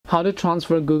How to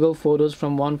transfer Google Photos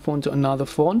from one phone to another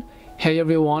phone. Hey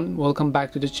everyone, welcome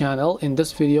back to the channel. In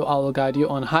this video I will guide you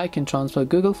on how you can transfer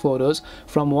Google Photos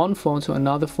from one phone to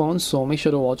another phone, so make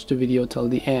sure to watch the video till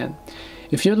the end.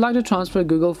 If you'd like to transfer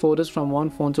Google Photos from one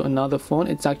phone to another phone,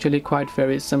 it's actually quite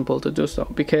very simple to do so,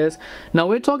 because now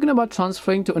we're talking about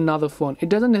transferring to another phone. It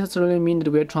doesn't necessarily mean that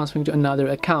we're transferring to another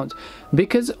account,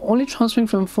 because only transferring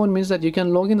from phone means that you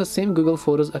can log in the same Google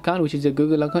Photos account, which is your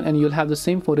Google account, and you'll have the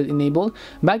same photos enabled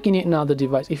back in another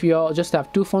device. If you just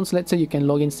have two phones, let's say, you can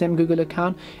log in same Google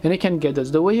account and you can get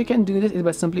this. The way you can do this is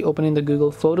by simply opening the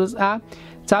Google Photos app,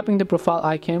 tapping the profile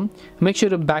icon. Make sure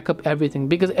to back up everything,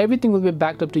 because everything will be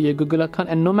backed up to your Google account,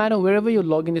 and no matter wherever you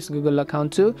log in this Google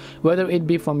account to, whether it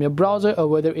be from your browser or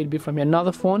whether it be from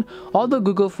another phone, all the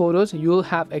Google Photos, you'll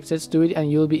have access to it and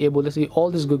you'll be able to see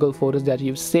all these Google Photos that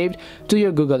you've saved to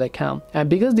your Google account. And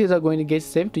because these are going to get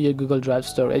saved to your Google Drive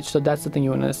storage, so that's the thing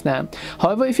you understand.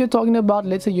 However, if you're talking about,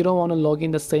 let's say, you don't want to log in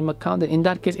the same account, then in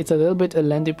that case it's a little bit a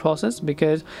lengthy process,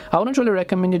 because I wouldn't really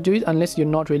recommend you do it unless you're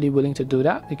not really willing to do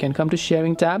that. You can come to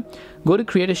sharing tab, go to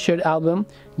create a shared album,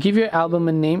 give your album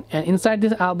a name, and inside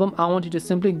this album I want you to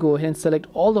simply go ahead and select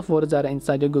all the photos that are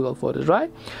inside your Google Photos,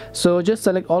 right? So just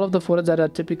select all of the photos that are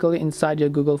typically inside your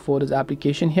Google Photos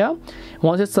application here.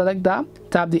 Once you select that,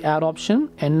 tap the add option,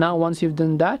 and now once you've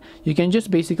done that, you can just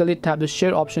basically tap the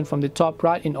share option from the top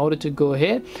right in order to go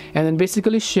ahead and then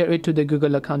basically share it to the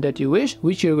Google account that you wish,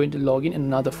 which you're going to log in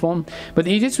another phone. But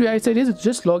the easiest way I said is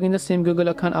just log in the same Google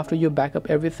account after you back up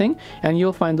everything, and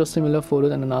you'll find those similar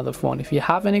photos in another phone. If you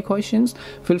have any questions,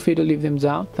 feel free to leave them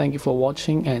down. Thank you for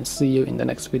watching and see you in the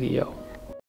next video.